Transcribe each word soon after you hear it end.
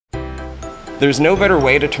There's no better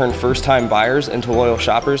way to turn first-time buyers into loyal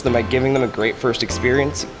shoppers than by giving them a great first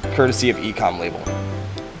experience, courtesy of Ecom Label.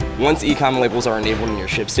 Once Ecom Labels are enabled in your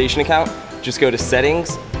ShipStation account, just go to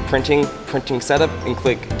Settings, Printing Setup, and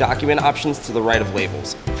click Document Options to the right of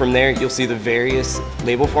Labels. From there, you'll see the various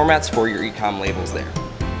label formats for your Ecom Labels there.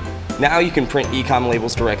 Now you can print Ecom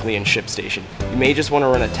Labels directly in ShipStation. You may just want to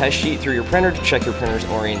run a test sheet through your printer to check your printer's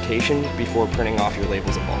orientation before printing off your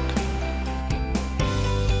labels in bulk.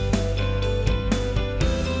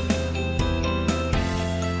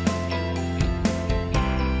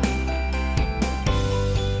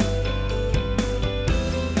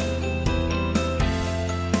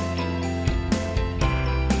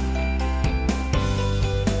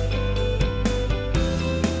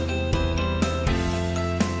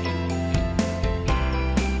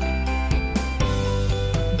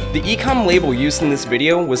 The Ecom label used in this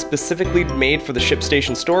video was specifically made for the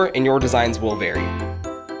ShipStation store, and your designs will vary.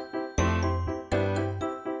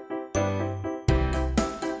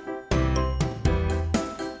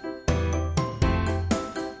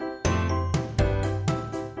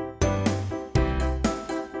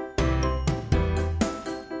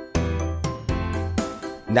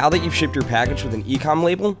 Now that you've shipped your package with an Ecom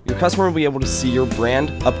label, your customer will be able to see your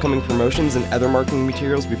brand, upcoming promotions, and other marketing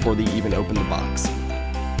materials before they even open the box.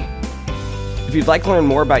 If you'd like to learn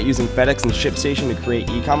more about using FedEx and ShipStation to create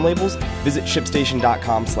Ecom labels, visit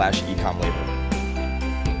shipstation.com/ecomlabel.